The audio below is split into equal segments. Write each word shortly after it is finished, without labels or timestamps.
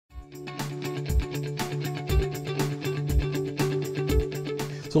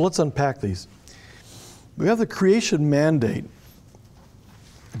So let's unpack these. We have the creation mandate.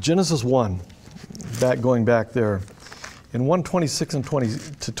 Genesis 1, going back there. In 1:26 and 20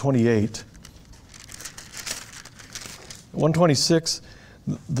 to 28. 1:26,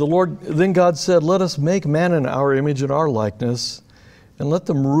 then God said, "Let us make man in our image and our likeness, and let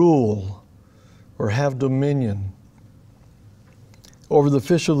them rule or have dominion over the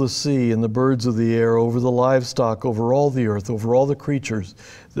fish of the sea and the birds of the air, over the livestock, over all the earth, over all the creatures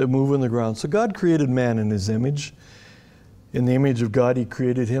that move in the ground." So God created man in his image. In the image of God, he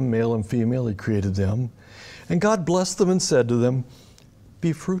created him, male and female, he created them. And God blessed them and said to them,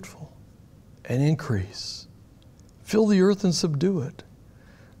 "Be fruitful and increase. Fill the earth and subdue it.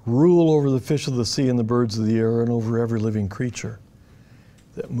 Rule over the fish of the sea and the birds of the air and over every living creature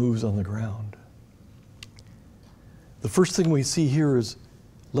that moves on the ground." The first thing we see here is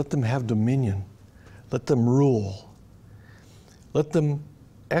let them have dominion. Let them rule. Let them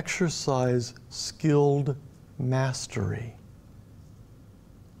exercise skilled mastery.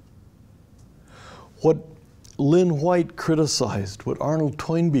 What Lynn White criticized, what Arnold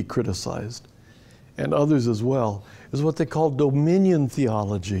Toynbee criticized, and others as well, is what they call dominion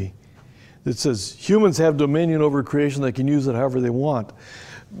theology. It says humans have dominion over creation, they can use it however they want.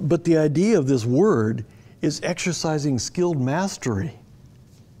 But the idea of this word is exercising skilled mastery,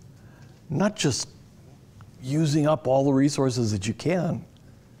 not just using up all the resources that you can.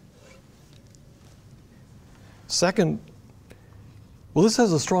 Second, well, this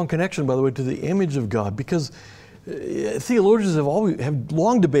has a strong connection, by the way, to the image of God, because theologians have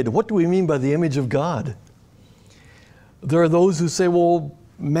long debated, what do we mean by the image of God? There are those who say, well,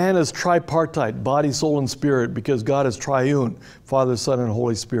 man is tripartite, body, soul, and spirit, because God is triune, Father, Son, and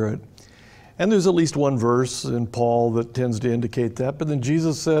Holy Spirit. And there's at least one verse in Paul that tends to indicate that. But then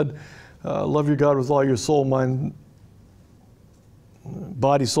Jesus said, love your God with all your soul, mind,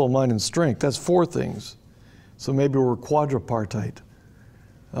 body, soul, mind, and strength. That's 4 things. So maybe we're quadripartite.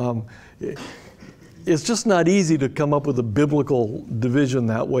 It's just not easy to come up with a biblical division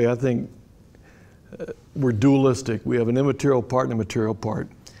that way. I think we're dualistic. We have an immaterial part and a material part.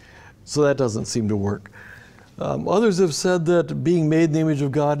 So that doesn't seem to work. Others have said that being made in the image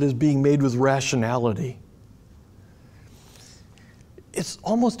of God is being made with rationality. It's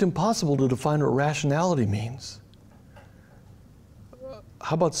almost impossible to define what rationality means.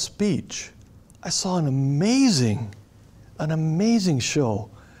 How about speech? I saw an amazing show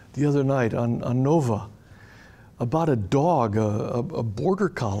the other night on Nova about a dog, a border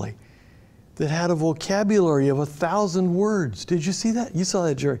collie, that had a vocabulary of 1,000 words. Did you see that? You saw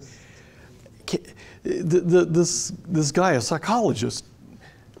that, Jerry. This guy, a psychologist,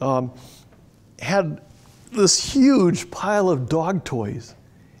 had this huge pile of dog toys,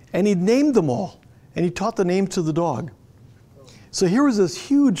 and he named them all, and he taught the names to the dog. So here was this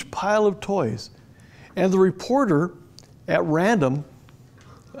huge pile of toys, and the reporter at random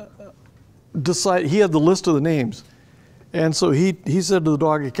decided, he had the list of the names, and so he said to the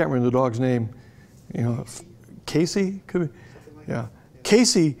dog, I can't remember the dog's name, you know, Casey, could be, yeah,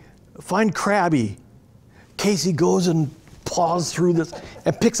 Casey, find Krabby. Casey goes and paws through this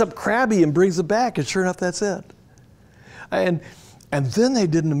and picks up Krabby and brings it back, and sure enough, that's it. And then they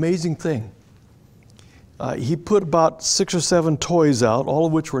did an amazing thing. He put about 6 or 7 toys out, all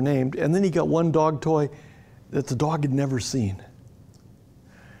of which were named, and then he got one dog toy that the dog had never seen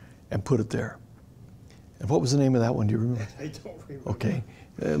and put it there. And what was the name of that one? Do you remember? I don't remember. Okay.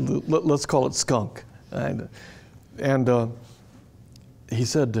 Let's call it Skunk. And he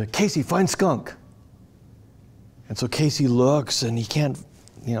said, Casey, find Skunk. And so Casey looks, and he can't,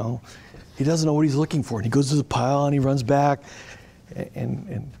 you know, he doesn't know what he's looking for. And he goes to the pile, and he runs back,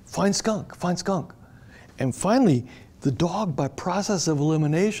 and find Skunk, find Skunk. And finally, the dog, by process of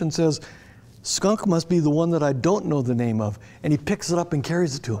elimination, says, Skunk must be the one that I don't know the name of. And he picks it up and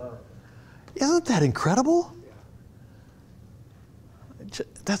carries it to him. Isn't that incredible?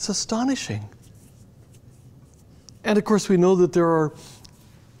 That's astonishing. And of course, we know that there are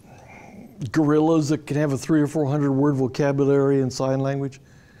gorillas that can have a 300 or 400 word vocabulary in sign language.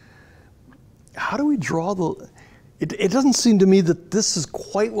 How do we draw the... It doesn't seem to me that this is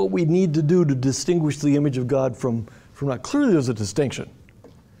quite what we need to do to distinguish the image of God from not. Clearly there's a distinction.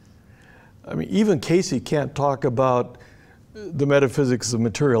 I mean, even Casey can't talk about the metaphysics of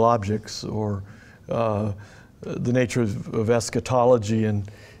material objects or the nature of eschatology in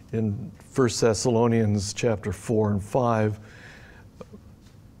 1 Thessalonians chapter 4 and 5.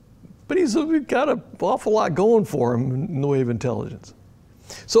 But he's got an awful lot going for him in the way of intelligence.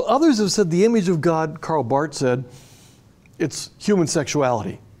 So others have said the image of God, Karl Barth said, it's human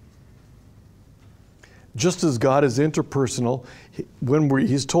sexuality. Just as God is interpersonal, when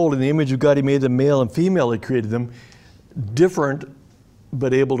he's told in the image of God he made them male and female, he created them, different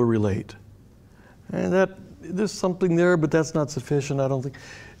but able to relate. And there's something there, but that's not sufficient, I don't think.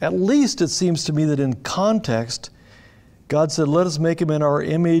 At least it seems to me that in context, God said, let us make him in our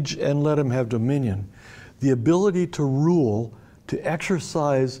image and let him have dominion. The ability to rule, to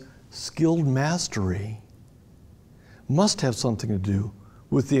exercise skilled mastery, must have something to do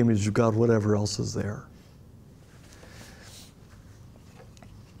with the image of God, whatever else is there.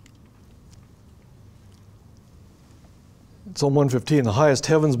 Psalm 115, the highest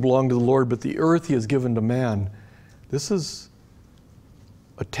heavens belong to the Lord, but the earth he has given to man. This is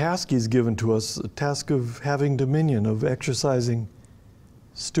a task he's given to us, a task of having dominion, of exercising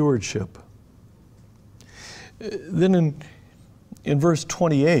stewardship. Then in verse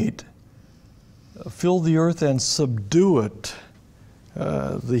 28, fill the earth and subdue it.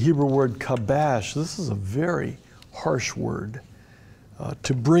 The Hebrew word kabash, this is a very harsh word,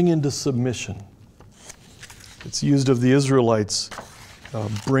 to bring into submission. It's used of the Israelites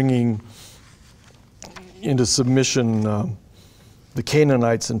bringing into submission the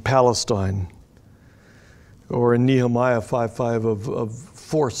Canaanites in Palestine, or in Nehemiah 5:5 of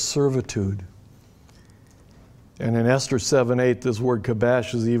forced servitude. And in Esther 7:8, this word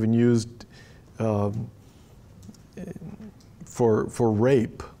kabash is even used for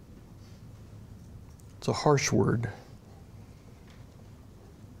rape. It's a harsh word.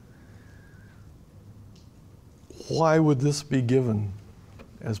 Why would this be given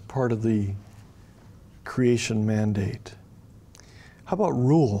as part of the creation mandate? How about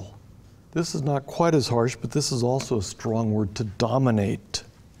rule? This is not quite as harsh, but this is also a strong word, to dominate.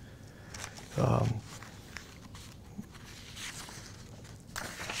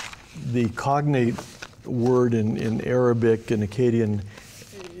 The cognate word in Arabic and Akkadian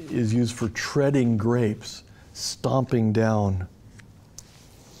is used for treading grapes, stomping down.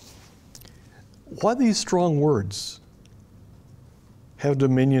 Why these strong words? Have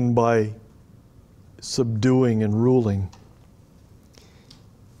dominion by subduing and ruling.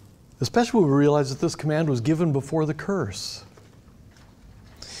 Especially when we realize that this command was given before the curse.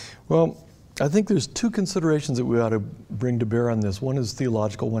 Well, I think there's two considerations that we ought to bring to bear on this. One is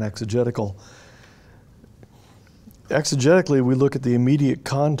theological, one exegetical. Exegetically, we look at the immediate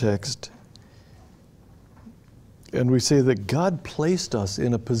context and we say that God placed us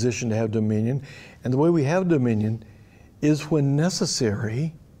in a position to have dominion, and the way we have dominion is when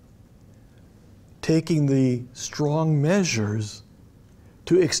necessary, taking the strong measures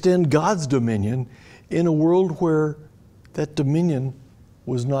to extend God's dominion in a world where that dominion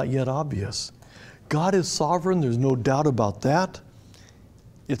was not yet obvious. God is sovereign, there's no doubt about that.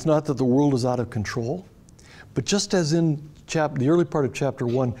 It's not that the world is out of control, but just as in the early part of chapter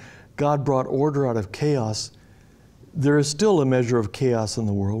 1, God brought order out of chaos, there is still a measure of chaos in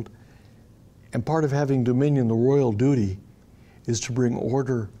the world, and part of having dominion, the royal duty, is to bring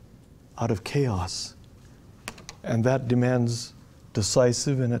order out of chaos. And that demands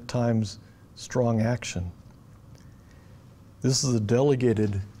decisive and at times strong action. This is a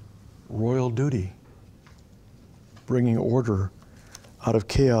delegated royal duty, bringing order out of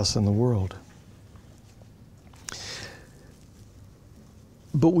chaos in the world.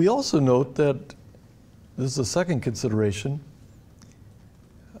 But we also note that this is a second consideration.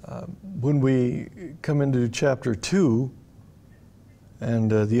 When we come into chapter 2 and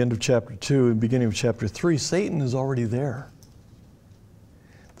the end of chapter 2 and beginning of chapter 3, Satan is already there.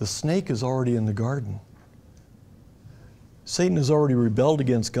 The snake is already in the garden. Satan has already rebelled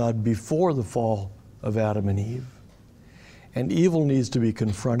against God before the fall of Adam and Eve. And evil needs to be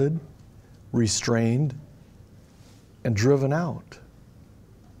confronted, restrained, and driven out.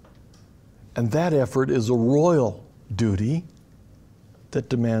 And that effort is a royal duty that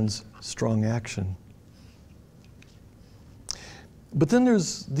demands strong action. But then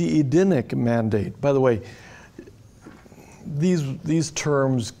there's the Edenic Mandate. By the way, these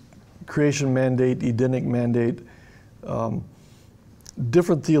terms, creation mandate, Edenic Mandate,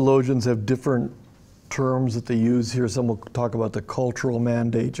 different theologians have different terms that they use here. Some will talk about the cultural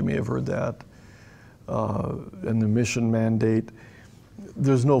mandate, you may have heard that, and the mission mandate.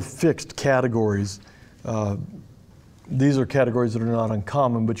 There's no fixed categories. These are categories that are not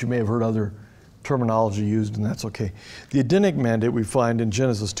uncommon, but you may have heard other terminology used, and that's okay. The Edenic Mandate we find in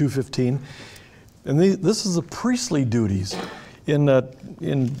Genesis 2:15, and this is the priestly duties. In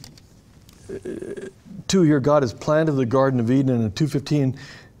 2 here, God has planted the Garden of Eden, and in 2:15,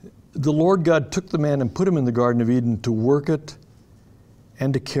 the Lord God took the man and put him in the Garden of Eden to work it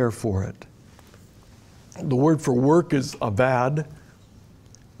and to care for it. The word for work is avad.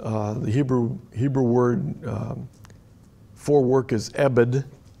 The Hebrew word for work is ebed.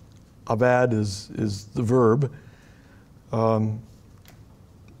 Abad is the verb. But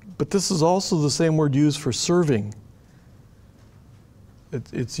this is also the same word used for serving.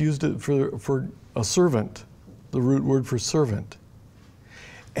 It's used for a servant, the root word for servant.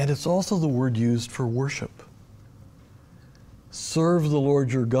 And it's also the word used for worship. Serve the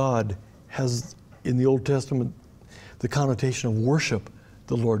Lord your God has, in the Old Testament, the connotation of worship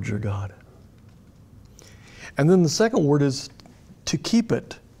the Lord your God. And then the second word is to keep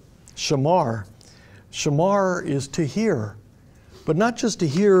it, shamar. Shamar is to hear, but not just to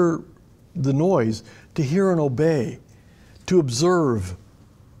hear the noise, to hear and obey, to observe,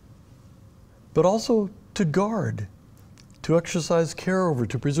 but also to guard, to exercise care over,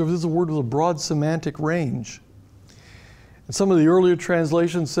 to preserve. This is a word with a broad semantic range. And some of the earlier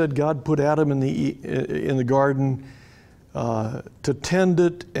translations said God put Adam in the garden to tend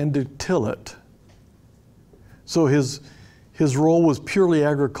it and to till it. So his role was purely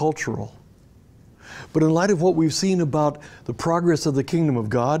agricultural. But in light of what we've seen about the progress of the kingdom of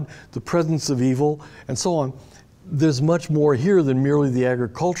God, the presence of evil, and so on, there's much more here than merely the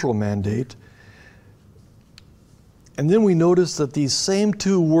agricultural mandate. And then we notice that these same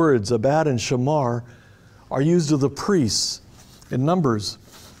two words, abad and shamar, are used of the priests in Numbers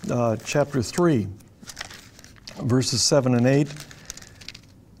chapter 3, verses 7 and 8.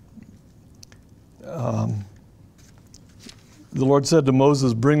 The Lord said to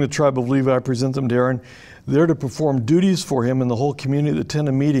Moses, "Bring the tribe of Levi, present them to Aaron. They're to perform duties for him in the whole community at the tent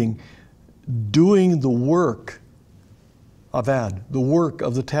of meeting, doing the work of the work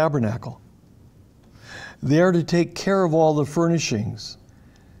of the tabernacle. They are to take care of all the furnishings,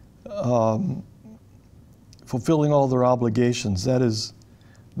 fulfilling all their obligations." That is,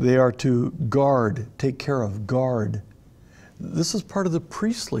 they are to guard, take care of, guard. This is part of the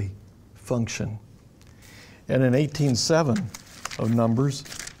priestly function. And in 18:7 of Numbers,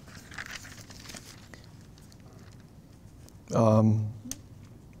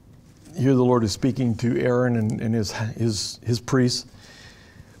 here the Lord is speaking to Aaron and his priests.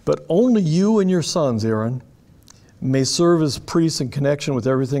 "But only you and your sons, Aaron, may serve as priests in connection with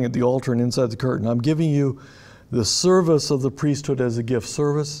everything at the altar and inside the curtain. I'm giving you the service of the priesthood as a gift."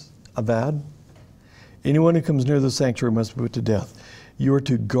 Service, avad. "Anyone who comes near the sanctuary must be put to death." You are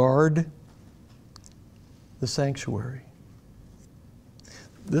to guard the sanctuary.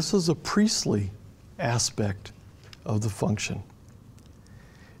 This is a priestly aspect of the function,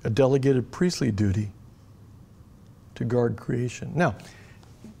 a delegated priestly duty to guard creation. Now,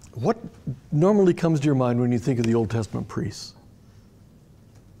 what normally comes to your mind when you think of the Old Testament priests?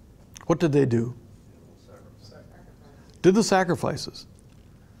 What did they do? Did the sacrifices.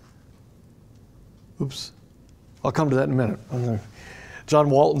 Oops. I'll come to that in a minute. John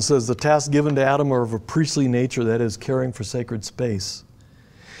Walton says the tasks given to Adam are of a priestly nature, that is, caring for sacred space.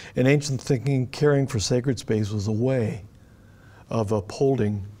 In ancient thinking, caring for sacred space was a way of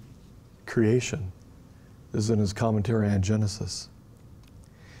upholding creation. This is in his commentary on Genesis.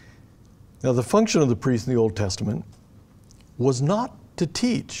 Now, the function of the priest in the Old Testament was not to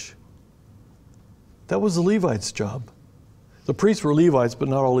teach. That was the Levites' job. The priests were Levites, but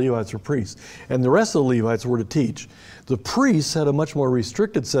not all Levites were priests. And the rest of the Levites were to teach. The priests had a much more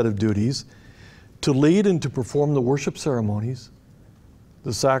restricted set of duties to lead and to perform the worship ceremonies,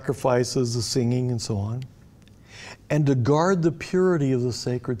 the sacrifices, the singing, and so on, and to guard the purity of the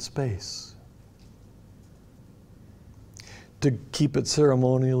sacred space, to keep it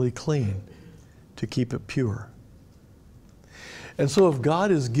ceremonially clean, to keep it pure. And so if God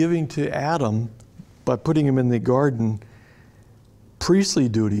is giving to Adam, by putting him in the garden, priestly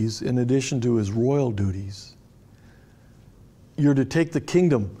duties in addition to his royal duties, you're to take the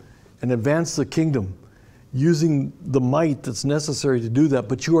kingdom and advance the kingdom using the might that's necessary to do that,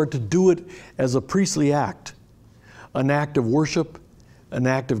 but you are to do it as a priestly act, an act of worship, an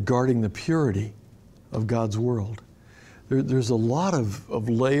act of guarding the purity of God's world. There's a lot of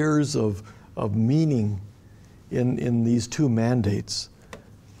layers of meaning in these two mandates.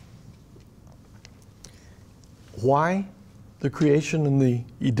 Why the creation and the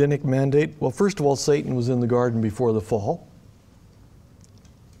Edenic mandate? Well, first of all, Satan was in the garden before the fall.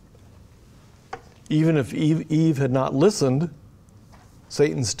 Even if Eve had not listened,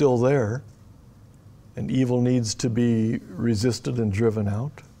 Satan's still there, and evil needs to be resisted and driven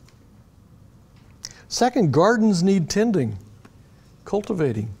out. Second, gardens need tending,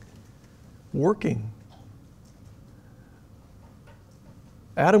 cultivating, working.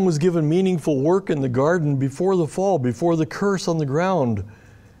 Adam was given meaningful work in the garden before the fall, before the curse on the ground,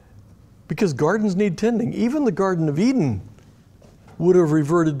 because gardens need tending. Even the Garden of Eden would have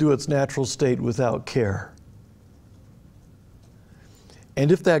reverted to its natural state without care.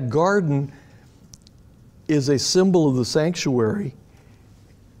 And if that garden is a symbol of the sanctuary,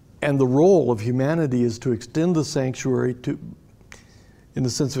 and the role of humanity is to extend the sanctuary to, in the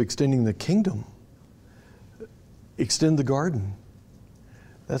sense of extending the kingdom, extend the garden,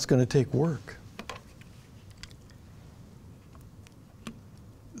 that's going to take work.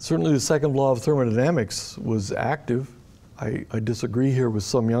 Certainly the second law of thermodynamics was active. I disagree here with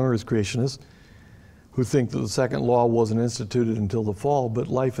some younger creationists who think that the second law wasn't instituted until the fall, but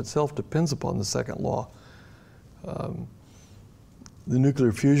life itself depends upon the second law. The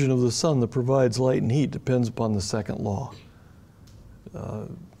nuclear fusion of the sun that provides light and heat depends upon the second law.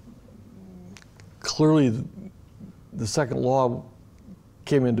 Clearly, the second law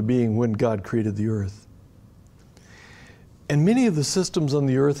came into being when God created the earth. And many of the systems on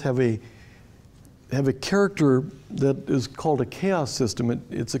the earth have a character that is called a chaos system.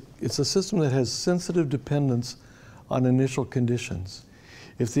 It's a system that has sensitive dependence on initial conditions.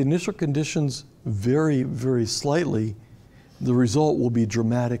 If the initial conditions vary very slightly, the result will be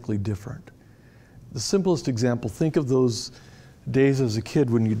dramatically different. The simplest example, think of those days as a kid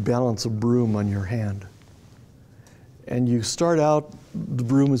when you'd balance a broom on your hand. And you start out, the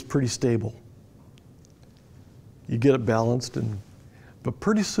broom is pretty stable. You get it balanced, but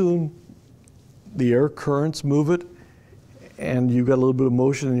pretty soon the air currents move it, and you've got a little bit of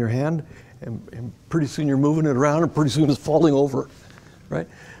motion in your hand, and pretty soon you're moving it around, and pretty soon it's falling over, right?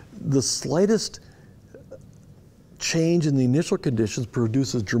 The slightest change in the initial conditions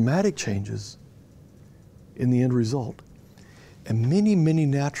produces dramatic changes in the end result. And many, many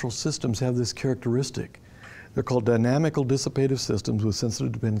natural systems have this characteristic. They're called dynamical dissipative systems with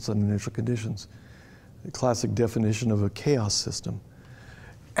sensitive dependence on initial conditions. The classic definition of a chaos system.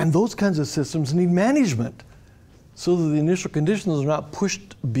 And those kinds of systems need management so that the initial conditions are not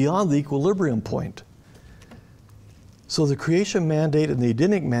pushed beyond the equilibrium point. So the creation mandate and the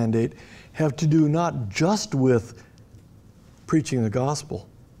Edenic mandate have to do not just with preaching the gospel,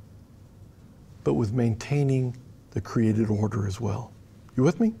 but with maintaining the created order as well. You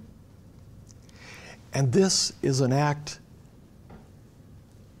with me? And this is an act,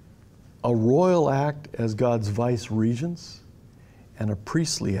 a royal act as God's vice regents, and a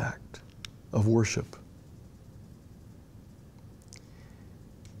priestly act of worship.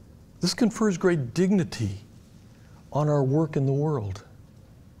 This confers great dignity on our work in the world.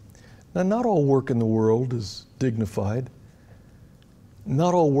 Now, not all work in the world is dignified.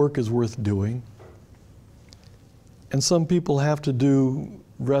 Not all work is worth doing. And some people have to do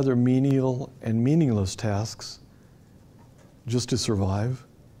rather menial and meaningless tasks just to survive.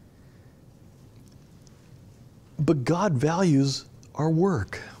 But God values our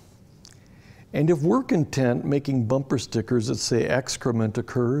work. And if we're content making bumper stickers that say excrement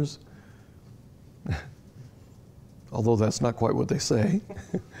occurs, although that's not quite what they say,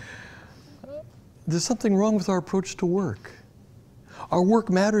 there's something wrong with our approach to work. Our work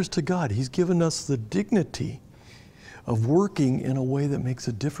matters to God. He's given us the dignity of working in a way that makes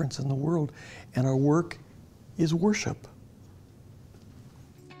a difference in the world, and our work is worship.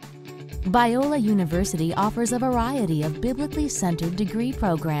 Biola University offers a variety of biblically centered degree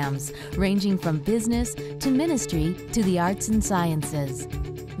programs, ranging from business to ministry to the arts and sciences.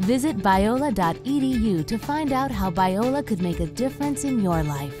 Visit biola.edu to find out how Biola could make a difference in your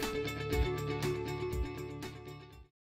life.